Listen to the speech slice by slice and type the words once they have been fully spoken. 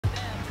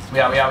We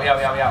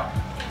out.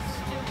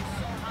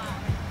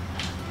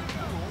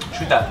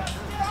 Shoot that.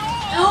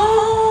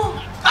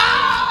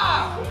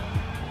 Ah!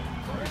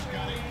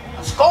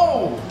 Let's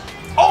go.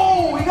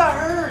 Oh, he got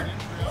hurt.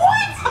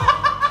 What?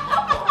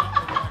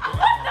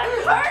 What the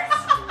hurt?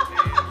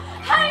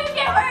 How do you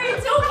get hurt in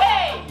 2K?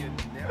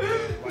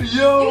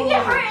 Yo. You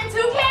get hurt in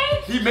 2K?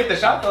 He made the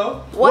shot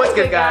though. What's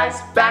good, guys?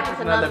 Back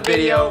with another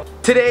video.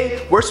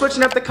 Today, we're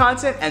switching up the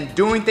content and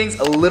doing things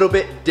a little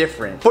bit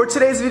different. For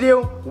today's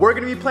video, we're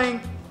gonna be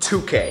playing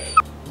 2K.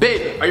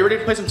 Babe, are you ready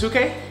to play some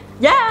 2K?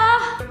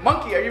 Yeah.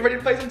 Monkey, are you ready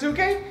to play some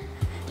 2K?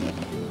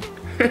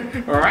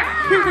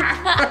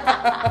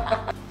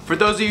 For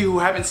those of you who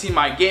haven't seen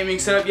my gaming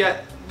setup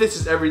yet, this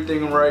is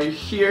everything right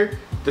here.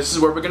 This is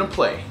where we're gonna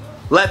play.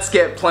 Let's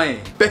get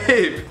playing.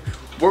 Babe,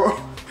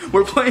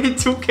 we're playing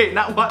 2K,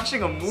 not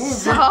watching a movie.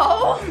 So,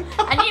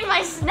 I need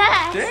my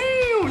snacks.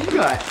 Damn, you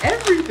got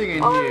everything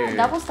in here.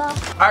 Double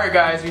stuff. Alright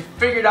guys, we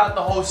figured out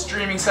the whole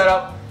streaming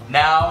setup.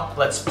 Now,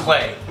 let's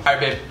play. Alright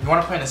babe, you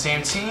wanna play in the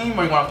same team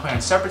or you wanna play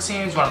in separate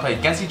teams? You wanna play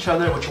against each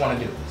other? What you wanna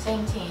do?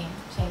 Same team.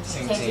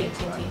 Same team.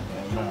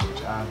 Yeah, you don't want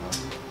to job.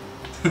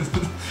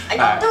 I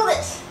don't do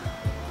this.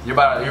 You're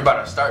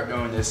about to start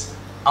doing this.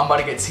 I'm about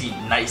to get T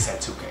nice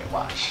at 2K.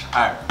 Watch.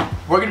 Alright,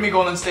 we're gonna be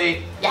Golden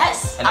State.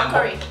 Yes, And I'm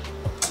Curry.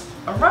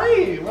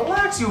 Alright,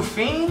 relax you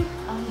fiend.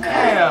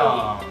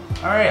 Damn.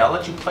 Alright, I'll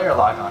let you player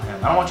lock on him.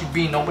 I don't want you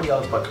being nobody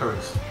else but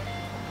Curry's.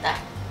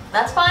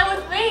 That's fine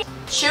with me.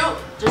 Shoot.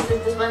 Just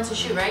this button to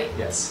shoot, right?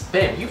 Yes.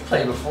 Babe, you've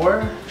played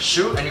before.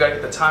 Shoot, and you gotta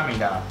get the timing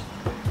down.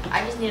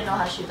 I just need to know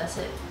how to shoot, that's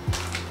it.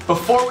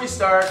 Before we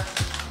start,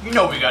 you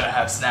know we gotta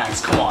have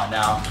snacks. Come on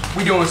now.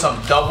 We doing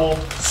some double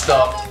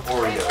stuffed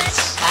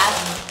Oreos.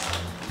 Pass.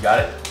 You got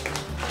it?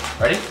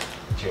 Ready?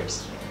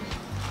 Cheers.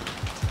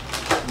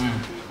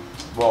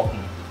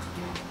 Welcome.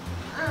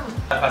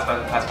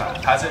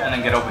 Pass it and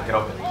then get open.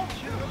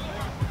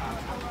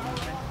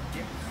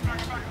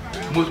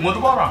 Move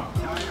the ball around.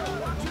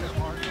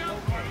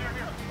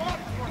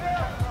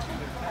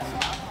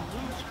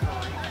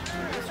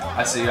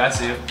 I see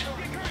you.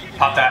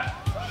 Pop that.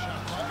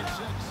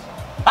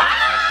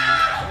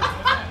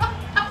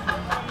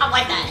 I'm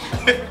like that.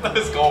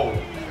 Let's go.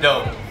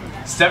 Yo,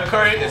 Steph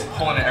Curry is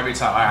pulling it every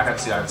time. Alright, I gotta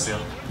see you.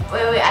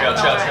 Wait, I don't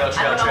know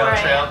where I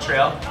am.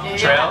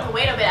 Trail.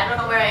 Wait a bit, I don't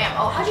know where I am.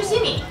 Oh, how'd you see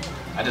me?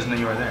 I just knew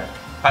you were there.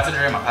 Pass it to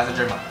Draymond.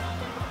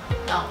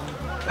 No.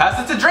 Pass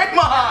it to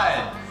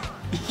Draymond!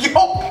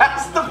 Yo,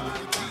 pass the...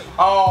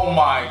 Oh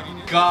my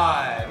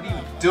god. What are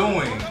you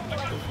doing?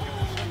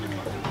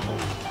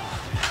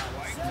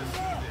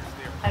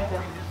 I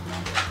feel.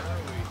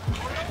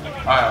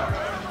 Alright.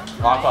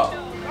 Lock up.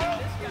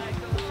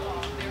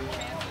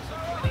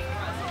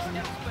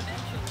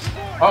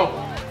 Oh.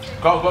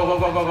 Go. I don't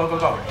know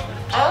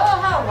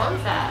how to run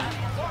fast.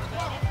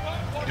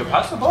 You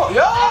pass the ball.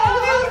 Yo, what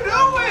are you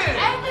doing? I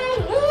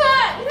didn't do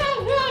that. You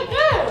didn't do it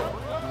good.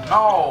 No.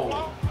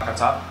 Back on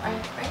top. I'm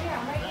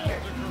right here.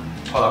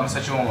 Hold on, I'm gonna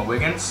set you on with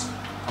Wiggins.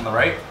 On the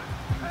right.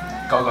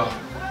 Go.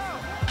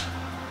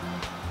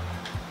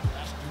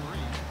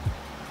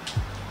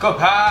 Go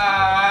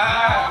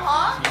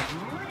pass.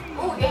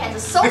 Ooh, your hands are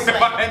so sweaty.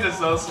 My hands are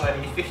so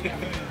sweaty.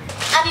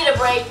 I need a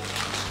break.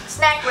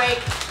 Snack break.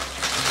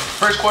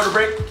 First quarter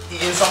break,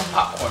 eating some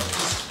popcorn.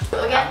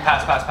 Again?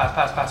 Pass.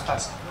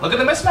 Look at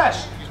the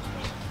mismatch.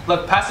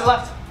 Look, pass it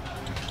left.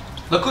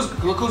 Look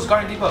who's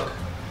guarding D-Book.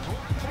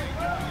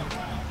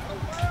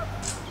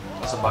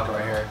 That's a bucket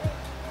right here.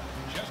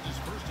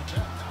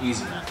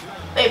 Easy.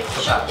 Wait,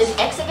 shoot, is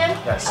X again?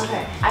 Yes.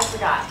 Okay, I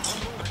forgot.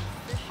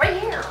 Right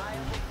here.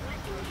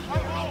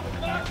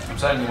 I'm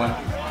setting you one.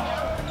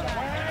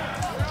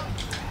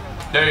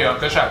 There you go.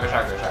 Good shot.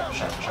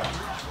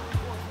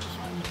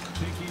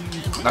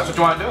 That's what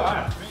you want to do?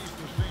 Alright.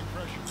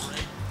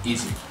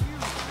 Easy.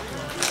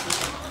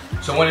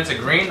 So when it's a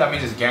green, that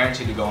means it's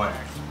guaranteed to go in.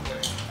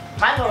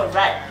 Mine was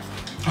red.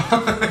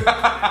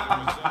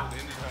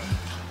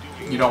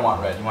 You don't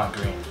want red, you want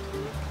green.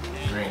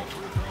 Green.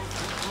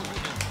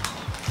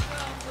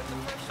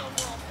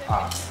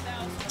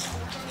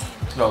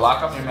 Yo,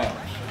 lock up your man.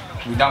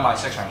 We're down by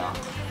 6 right now.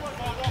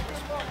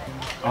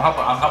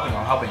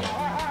 I'm helping you.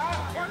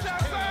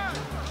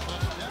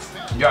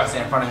 You gotta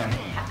stay in front of him.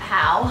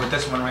 How? With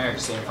this one right here,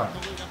 just stay in front.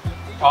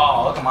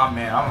 Oh, look at my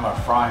man. I'm gonna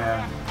fry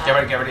him.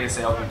 Get ready to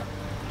stay open.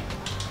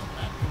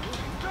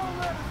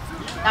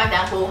 Knock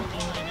down, fool.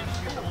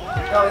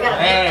 Yo, you gotta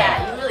make that.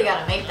 You really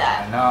gotta make I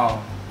that.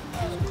 know.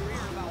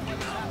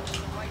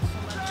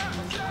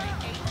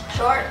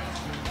 Short.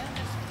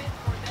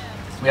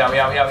 We out.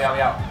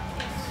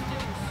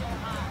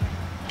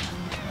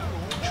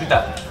 Shoot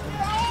that.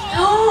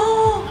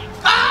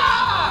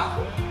 Ah!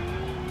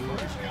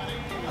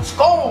 Let's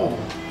go.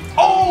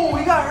 Oh,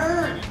 he got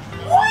hurt.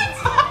 What?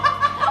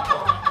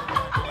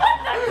 What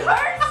the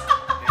hurt?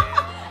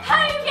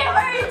 How do you get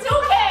hurt in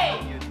 2K?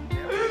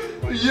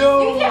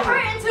 Yo. You get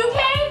hurt in 2K?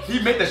 He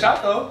made the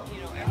shot though.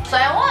 So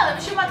I won. Let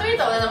me shoot my 3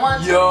 though. And then 1,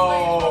 2, 3, 4.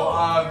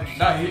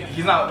 No,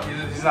 he's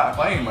not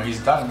playing anymore.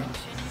 He's done.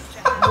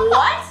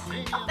 What?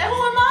 Then who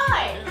am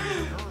I?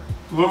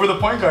 Whoever the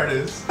point guard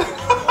is.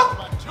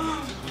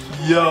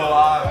 Yo,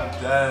 I'm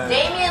dead.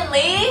 Damian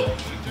Lee?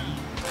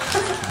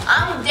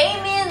 I'm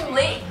Damian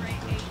Lee.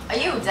 Are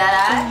you dead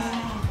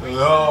ass?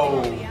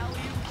 Yo.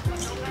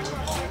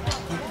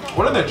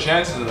 What are the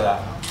chances of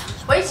that?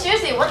 Wait,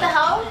 seriously, what the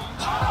hell?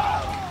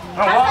 Oh,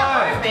 How's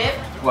that hurt, babe?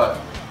 What?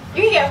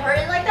 You can get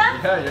hurt like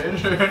that? Yeah, you're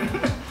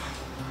injured.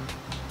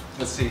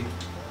 Let's see.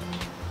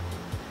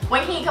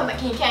 When can he come back?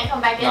 He can't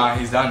come back in? Nah,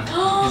 he's done.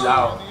 He's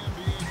out.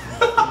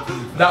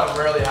 That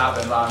rarely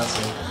happens,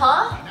 honestly.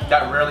 Huh?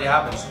 That rarely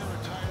happens.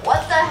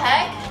 What the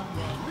heck?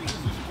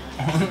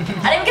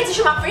 I didn't get to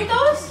shoot my free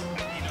throws?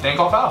 They ain't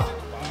called foul.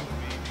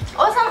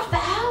 Oh, it's not a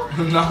foul?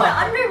 No. Went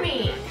under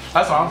me.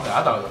 That's what I'm saying.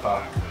 I thought it was a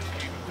foul.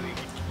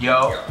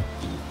 Yo.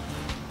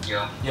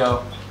 Yo. Yo.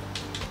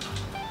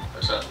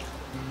 What's up?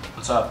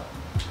 What's up?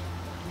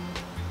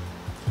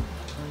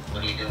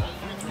 What are you doing?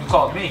 You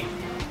called me.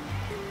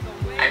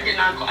 I did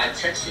not call. I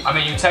texted you. I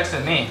mean, you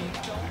texted me.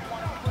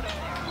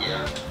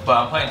 Yeah. But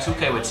I'm playing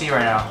 2K with T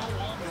right now.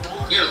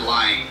 You're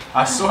lying.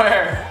 I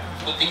swear.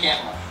 Flip the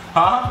camera.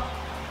 Huh?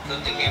 Flip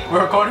the camera.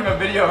 We're recording a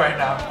video right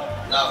now.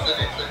 No, flip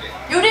it, flip it.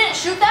 You didn't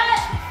shoot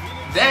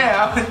that?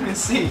 Damn, I didn't even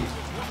see.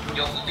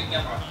 Yo, flip the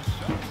camera.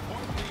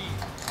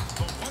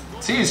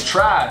 T is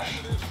trash.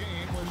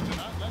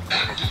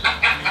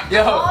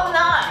 Yo. No, I'm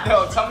not.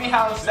 Yo, tell me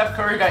how Steph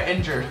Curry got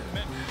injured.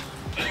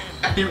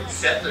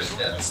 Steph or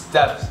Steph?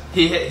 Steph.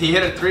 He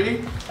hit a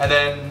three, and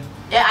then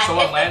Yeah, I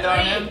someone hit the landed on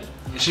three.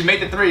 him. She made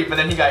the three, but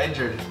then he got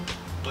injured.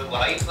 But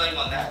why are you playing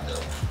on that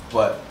though?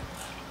 What?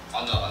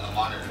 On the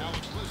monitor.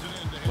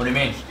 What do you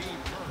mean?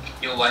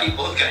 Yo, why do you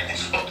both got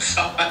headphones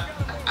on?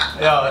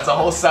 Yo, it's a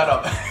whole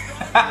setup.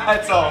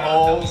 It's a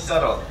whole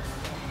setup.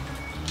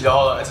 Yo,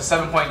 hold on. It's a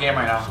 7-point game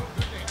right now.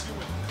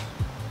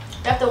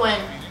 You have to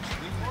win.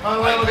 Oh,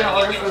 we're gonna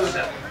order food.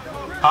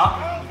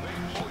 Huh?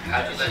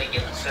 How'd you let it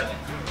get to 7?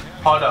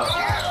 Hold up.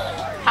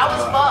 How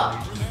was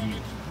fuck?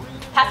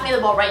 Pass me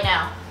the ball right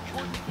now.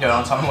 Yo,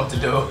 don't tell me what to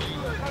do.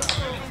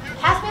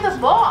 Pass me the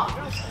ball.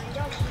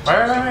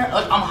 Right.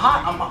 Look, I'm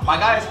hot. My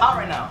guy is hot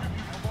right now.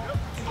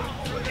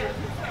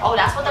 Oh,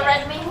 that's what the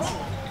red means?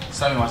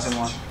 Send me one.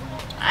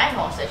 I ain't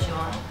gonna set you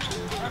on.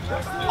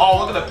 Oh,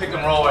 look at the pick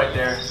and roll right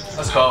there.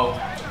 Let's go.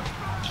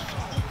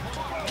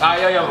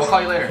 Alright, yo, we'll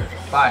call you later.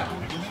 Bye.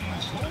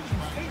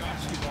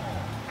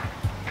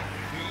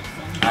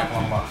 Alright,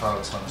 come on, throw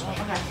this one.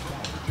 Okay.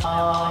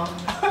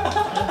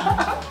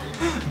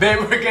 Babe,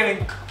 we're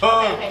getting cooked.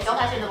 Okay, don't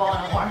pass me the ball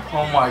no more.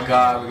 Oh my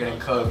god, we're getting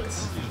cooked.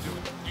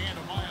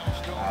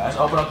 Alright, let's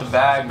open up the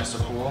bag, Mr.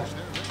 Poole.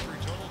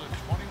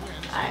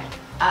 Alright.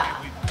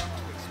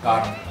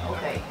 Got him.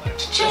 Okay.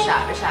 Good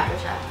shot.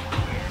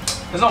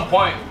 There's no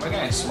point. We're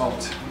getting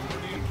smoked.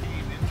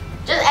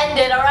 Just end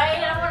it, alright? I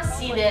don't want to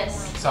see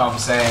this. That's what I'm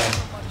saying.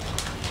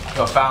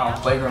 Yo, foul.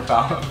 Flagrant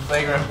foul.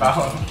 Flagrant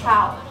foul.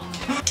 How?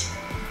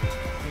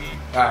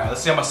 Alright,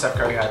 let's see how much Steph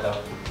Curry had though.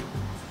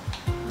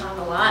 Not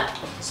a lot.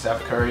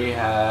 Steph Curry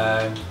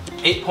had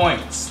 8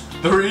 points.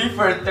 3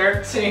 for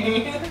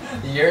 13.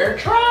 You're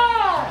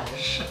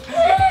trash.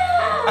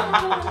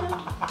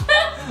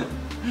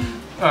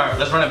 Alright,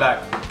 let's run it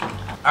back.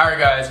 Alright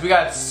guys, we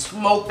got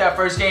smoked that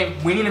first game.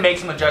 We need to make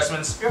some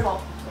adjustments. Your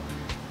ball.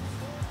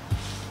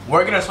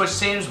 We're gonna switch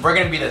teams. We're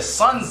gonna be the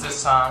Suns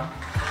this time.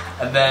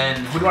 And then,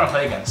 who do you wanna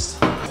play against?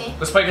 See?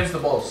 Let's play against the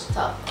Bulls.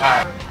 Tough.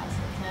 Alright.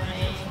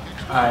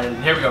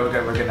 Alright, here we go.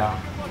 We're good now.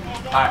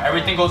 Alright,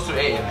 everything goes to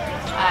Aiden.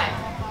 Alright.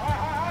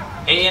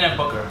 Aiden and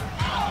Booker.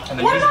 And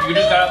then What you about just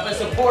me? gotta play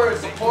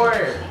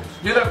support.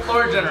 You're the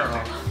floor general.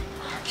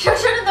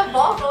 Shouldn't the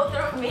ball go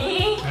through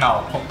me?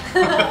 No.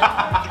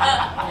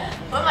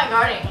 What am I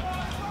guarding?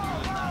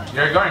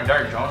 You're guarding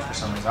Derrick Jones for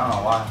some reason. I don't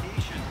know why.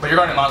 But you're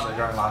guarding Lonzo.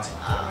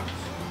 Oh.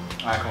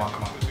 Alright, come on.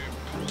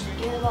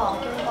 Give me the ball.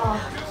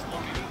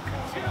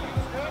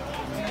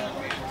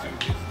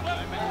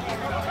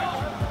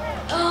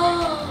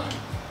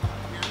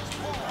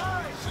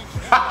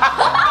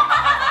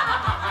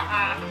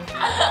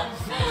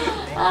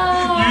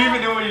 You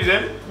even knew what you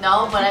did?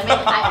 No, but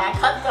I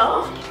cut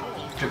though.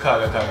 Good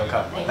cut.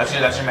 That's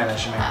your man.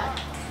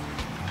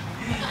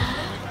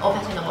 Oh,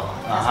 passing the ball.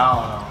 I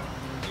don't know.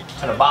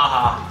 To the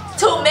Baja.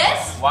 To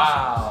miss?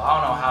 Wow, I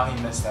don't know how he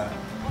missed that.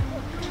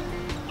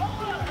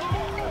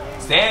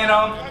 Stay in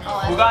him. Oh,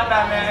 Who got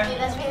that, man?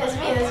 That's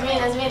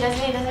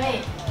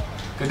me.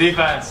 Good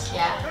defense.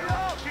 Yeah.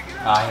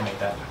 Ah, he made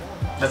that.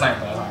 That's not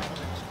even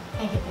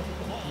Thank you.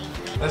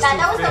 That's That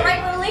too was the big.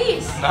 right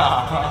release.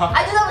 Nah.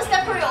 I do that with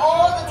Steph Curry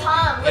all the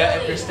time. Yeah,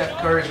 Literally. if you're Steph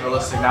Curry's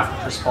realistic, not for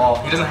Chris Paul.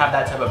 He doesn't have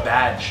that type of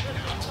badge.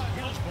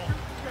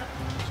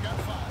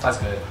 That's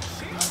good.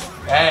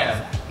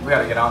 Damn, we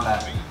gotta get on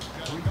that.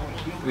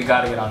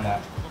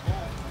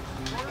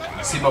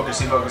 See Booker.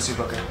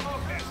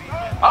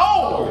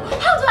 Oh!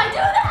 How do I do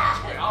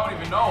that? I don't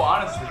even know,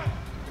 honestly.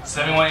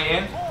 7-1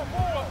 in?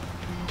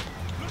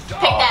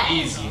 Pick that.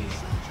 Easy.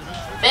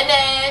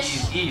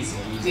 Finish. Easy.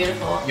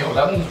 Beautiful. Yo,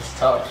 that one was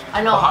tough.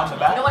 I know. Behind the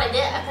back? You know what I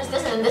did? I pressed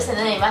this and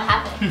then what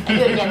happened? I do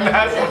it again.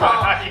 That's Give me the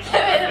ball. right.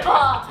 Give me the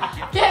ball.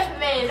 Give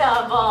me the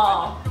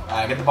ball.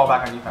 Alright, get the ball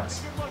back on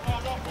defense.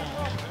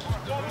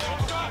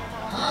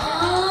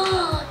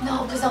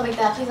 No, because I'm don't make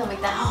that. Please don't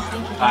make that. Oh,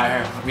 thank you.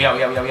 Alright, we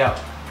out.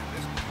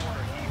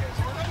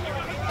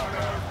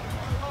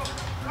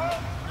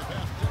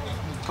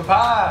 Good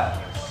pass.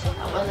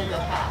 That was a good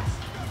pass.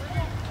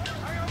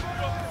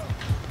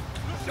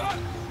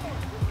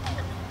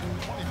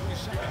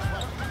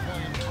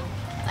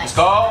 Let's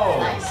go.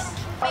 Nice.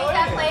 Make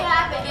that play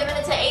happen. Giving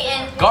it to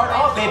Aiden. Guard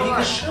up, baby. You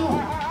can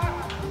shoot.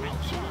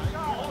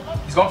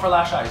 He's going for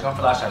last shot. Guard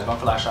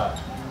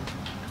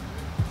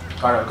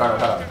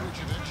up.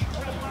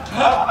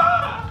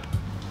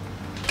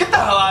 Get the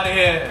hell out of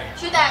here.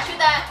 Shoot that.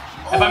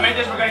 If I make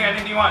this, we're getting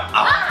anything you want.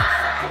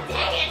 Ah,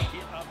 dang it.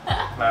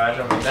 No, I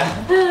don't make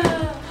that.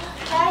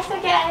 Can I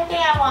still get anything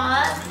I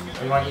want? What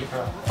do you want to eat,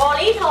 bro?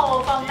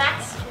 Burrito from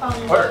Max.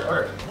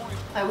 Order.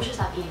 Wait, we should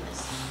stop eating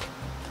this.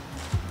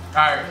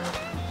 Alright.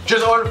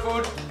 Just order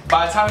food.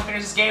 By the time we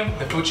finish this game,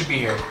 the food should be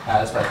here.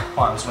 Let's play. Come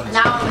on, let's win this.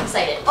 Now I'm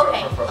excited.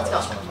 Okay, let's go.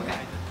 Okay.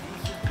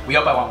 We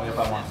up by one.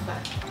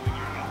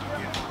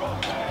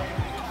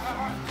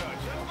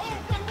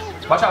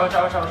 Watch out.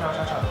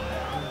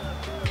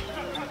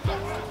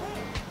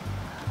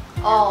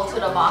 Oh, to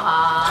the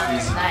Baja.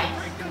 Easy.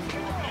 Nice.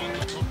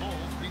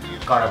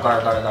 Guard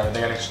up.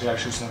 They gotta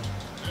shoot soon.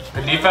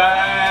 Good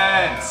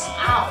defense!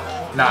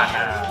 Ow.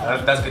 Nah.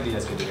 That's good D.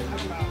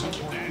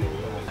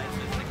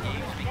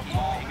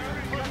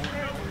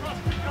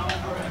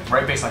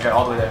 Right baseline, get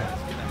all the way there.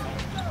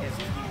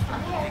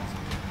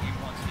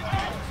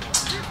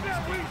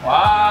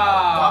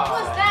 Wow!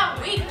 What was that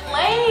weak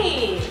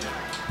play?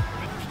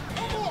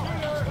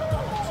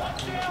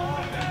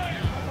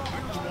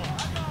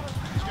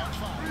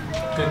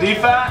 Good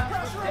defense!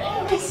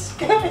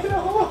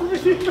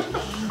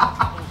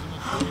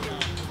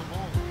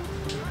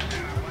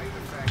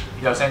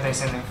 Yo, same thing.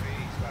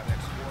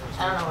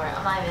 I don't know where.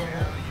 I'm not even in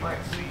the court.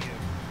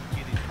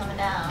 Coming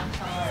down.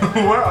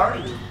 Somewhere. Where are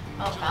you?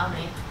 Oh, found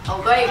me. Oh,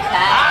 great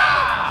pass.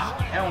 Ah!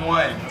 And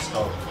one. Let's go.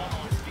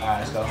 Alright,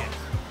 let's go.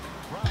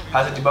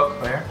 Pass it to Book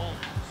right here.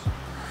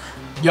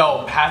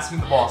 Yo, pass me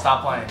the ball.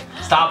 Stop playing.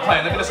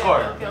 Look at the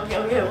score.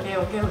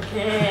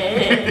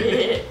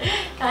 Okay.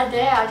 God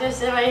damn, I just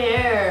sit right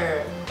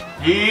here.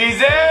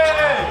 Easy!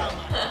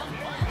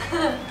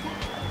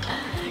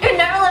 You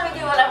never let me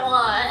do what I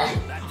want.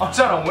 I'm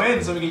trying to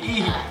win so we can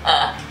eat.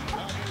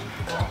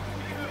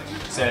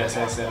 Say it.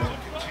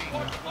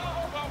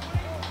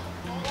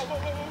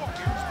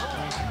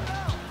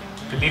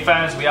 Good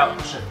defense, we out.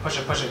 Push it.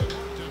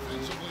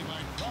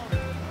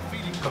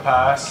 Good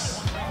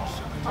pass.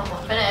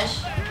 Almost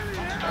finish.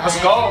 Let's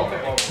go.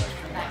 Okay.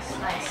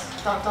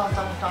 Nice. Don't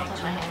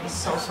touch my hand. It's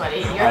so sweaty.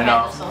 Your I hand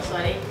know. is so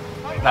sweaty.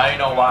 Now you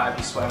know why I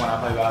be sweating when I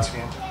play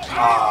basketball.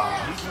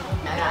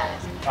 I got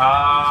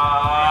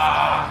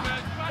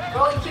it.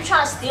 Bro, you keep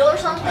trying to steal or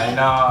something? I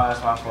know,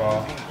 that's my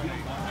fault.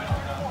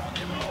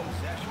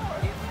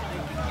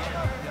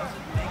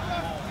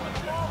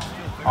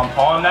 I'm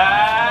pulling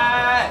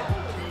that.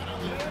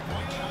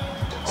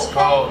 Let's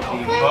go,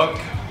 D-Book.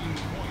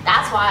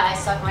 That's why I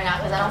suck right now,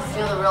 because I don't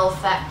feel the real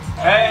effect.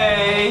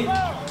 Hey!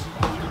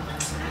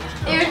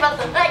 Here's about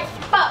the like,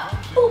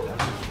 boop.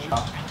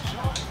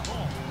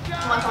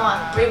 Come on.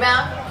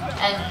 Rebound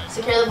and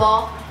secure the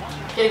ball.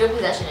 Get a good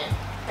possession in.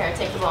 Here,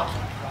 take the ball.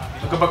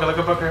 Look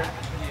at Booker.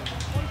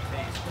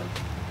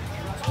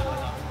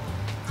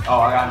 Oh,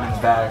 I got him in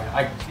the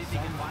bag.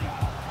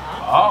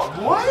 Oh,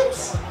 what?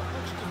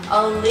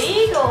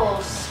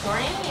 Illegal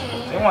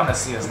screen. They want to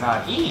see us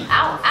not eat.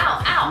 Ow.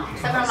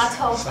 Stepping on my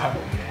toe. Sorry.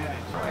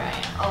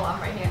 Alright. Oh, I'm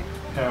right here.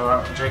 Here, we're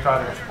up. Drake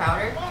Crowder.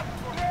 Crowder.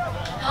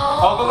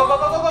 Oh,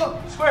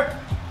 go. Square.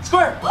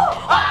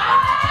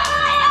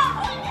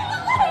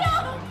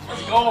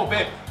 Let's go,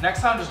 babe. Next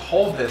time, just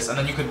hold this, and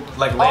then you could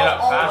like lay it up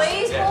fast.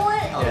 Always hold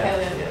it? Yeah.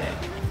 Okay.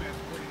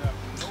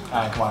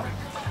 Alright, come on.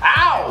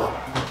 Ow!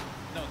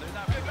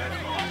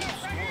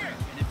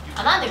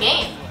 I'm not in the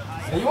game.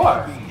 Yeah, you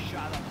are.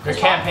 Your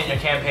campaign.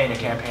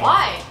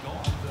 Why?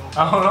 I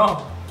don't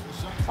know.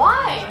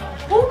 Why?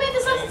 Who made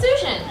the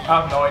substitution? I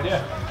have no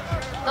idea.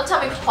 Don't tell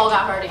me Paul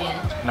got hurt again.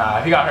 Nah,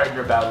 if you got hurt,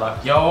 you're bad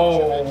luck.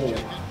 Yo!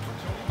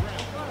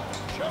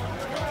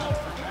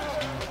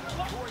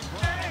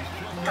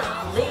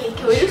 Golly,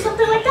 can we do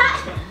something like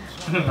that?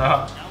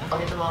 No. I'll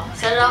get the ball.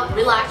 Set it up,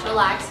 relax.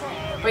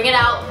 Bring it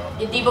out,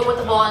 get D-Book with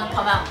the ball and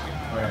come out.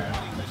 Where?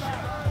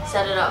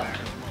 Set it up.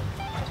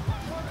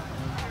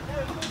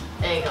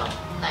 There you go.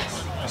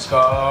 Nice. Let's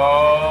go!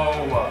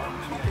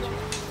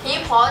 Can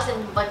you pause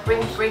and like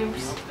bring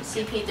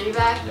CP3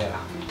 back? Yeah.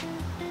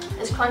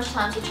 It's crunch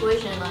time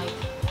situation, like.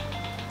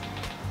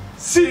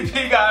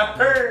 CP got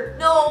hurt!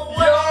 No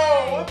way! Yo,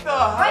 what the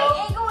hell? Right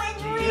ankle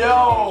injury?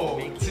 Yo!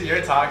 See,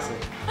 you're toxic.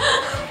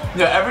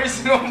 Yeah, every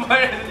single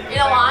player. You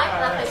know why?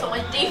 Because I play so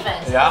much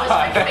defense. Yeah. I was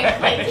trying to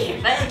make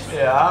defense.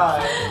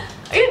 Yeah.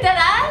 Are you dead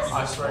ass?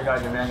 I swear to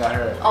God, your man got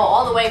hurt. Oh,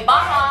 all the way.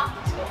 Baja.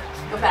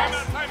 Go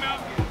pass.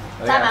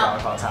 Timeout.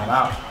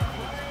 Timeout.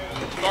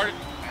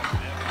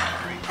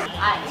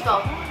 Alright, let's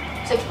go.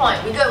 6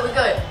 point. We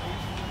good.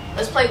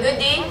 Let's play good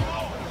D.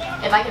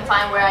 If I can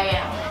find where I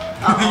am.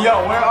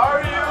 Yo, where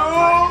are you?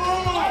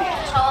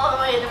 All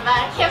the way in the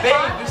back. Can't Babe,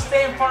 find. you're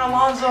stay in front of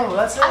Alonzo.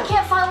 That's it. I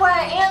can't find where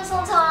I am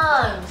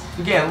sometimes.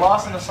 You getting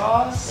lost in the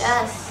sauce?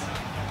 Yes.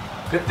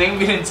 Good thing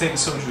we didn't take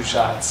soju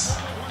shots.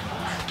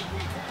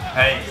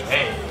 Hey,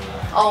 hey.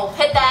 Oh,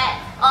 hit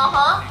that.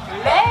 Uh-huh.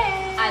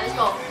 Hey. Alright, let's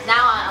go.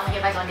 Now I'm gonna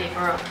get back on D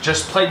for real.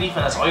 Just play defense.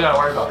 That's all you gotta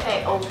worry about.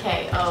 Okay,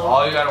 okay. Oh.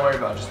 All you gotta worry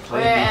about. Just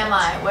play Where defense. am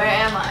I? Where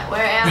am I?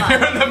 Where am I?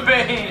 You're in the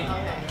vein.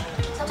 Okay.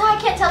 Sometimes I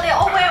can't tell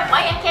where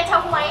I can't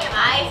tell who I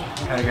am.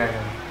 Okay.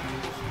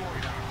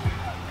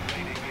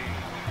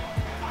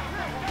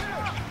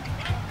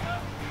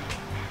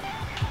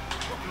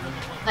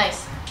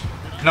 Nice.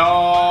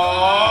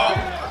 No.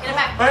 Get it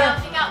back.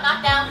 Down, kick out,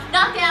 knock down,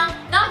 knock down,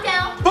 knock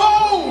down.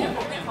 Boom.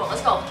 Beautiful.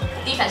 Let's go.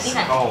 Defense,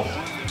 defense. Oh.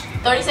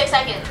 36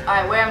 seconds.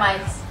 Alright, where am I?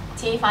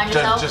 T, find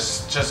yourself.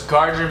 Just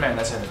guard your man.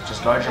 That's it.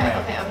 Just guard your man.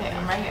 Okay,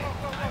 I'm right here.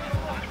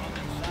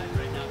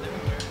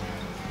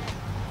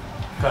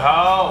 Go.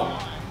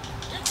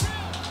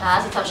 Nah,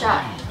 that's a tough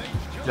shot.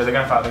 Yeah, they're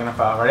gonna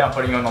foul. Ready? I'm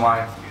putting you on the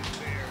line.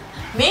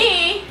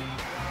 Me?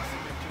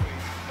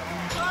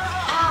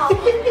 Ow.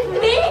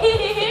 Me?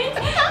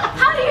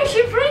 How do you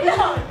shoot free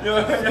throw? You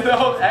the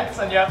whole X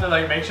and you have to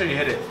like make sure you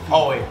hit it.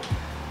 Oh wait.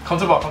 Come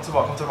to the ball. I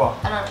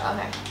don't know.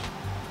 Okay.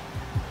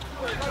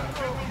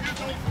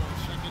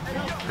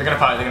 They're gonna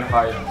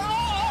foul you.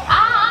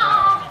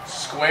 Ah!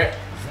 Square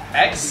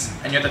X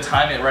and you have to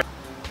time it right.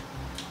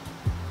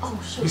 Oh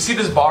shoot. You see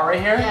this bar right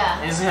here?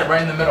 Yeah. You just hit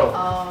right in the middle.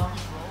 Oh.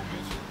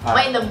 Right.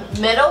 Wait, in the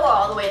middle or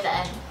all the way at the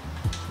end?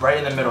 Right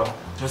in the middle.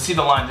 You'll see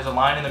the line. There's a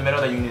line in the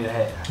middle that you need to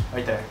hit.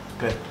 Right there.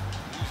 Good.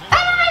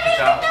 Good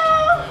job.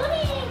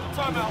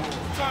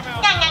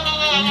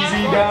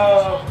 Easy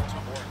go.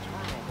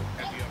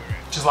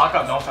 Just lock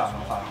up. Don't foul.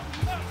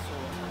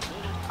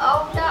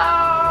 Oh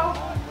no.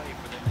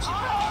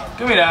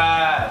 Give me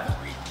that.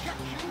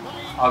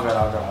 All good.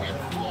 I'm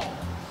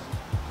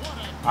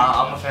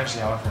gonna finish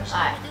it.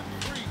 Alright.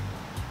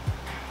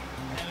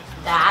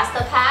 That's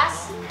the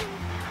pass.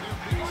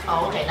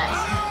 Oh, okay,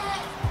 nice.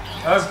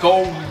 Let's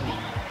go.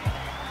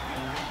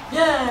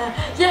 Yeah.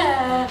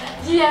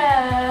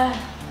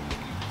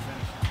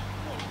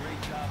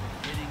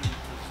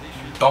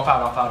 Don't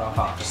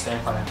foul. Just stay in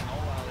front of him.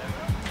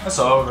 That's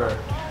over.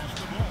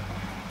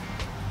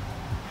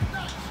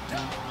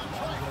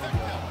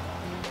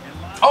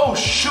 Oh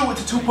shoot,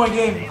 it's a 2-point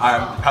game.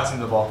 Alright, I'm passing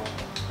the ball.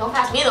 Don't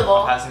pass me the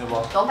ball. I'm passing the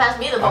ball. Don't pass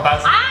me the ball. I'm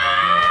passing. Ah!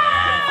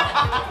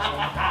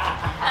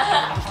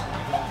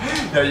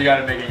 No, you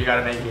gotta make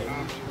it.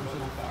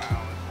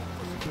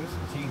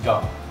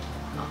 Go.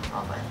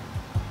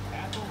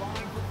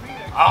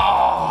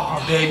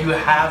 Oh, babe, you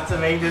have to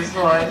make this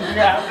one. You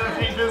have to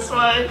make this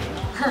one.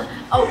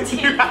 Oh,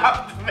 You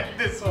have to make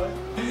this one.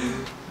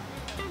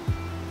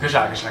 Good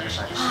shot.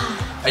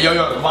 Hey, yo,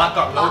 lock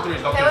up. No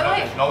threes. Wait.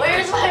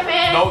 Where's my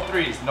man? No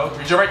threes.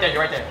 You're right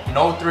there.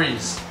 No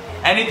threes.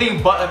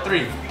 Anything but a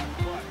 3.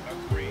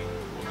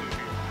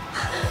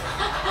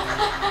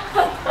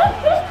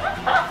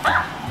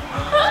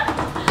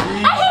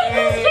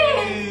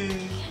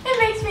 It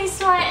makes me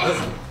sweat.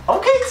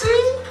 Okay,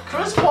 team.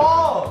 Chris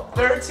Paul.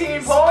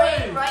 13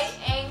 points. Right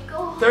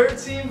ankle.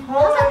 13 points.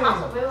 How's that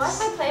possible? Why does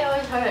my play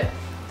always hurt?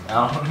 I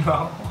don't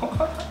know.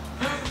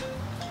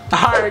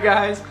 Alright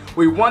guys,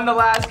 we won the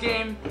last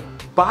game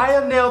by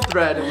a nail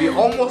thread. We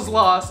almost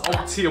lost.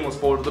 OT almost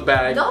folded the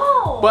bag.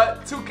 No!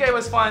 But 2K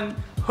was fun.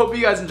 Hope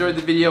you guys enjoyed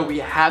the video. We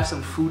have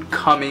some food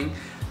coming.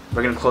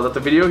 We're gonna close up the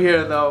video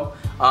here though.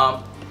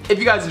 If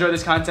you guys enjoyed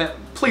this content,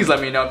 please let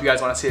me know if you guys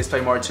want to see us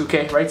play more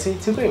 2K, right? See,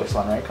 2K was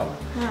fun, right? Come on.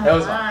 It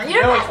was fun. You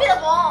didn't pass me the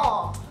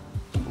ball!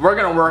 We're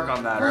gonna work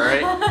on that,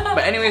 alright?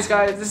 But anyways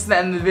guys, this is the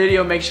end of the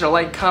video. Make sure to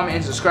like, comment,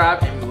 and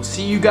subscribe, and we will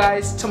see you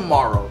guys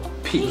tomorrow.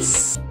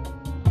 Peace.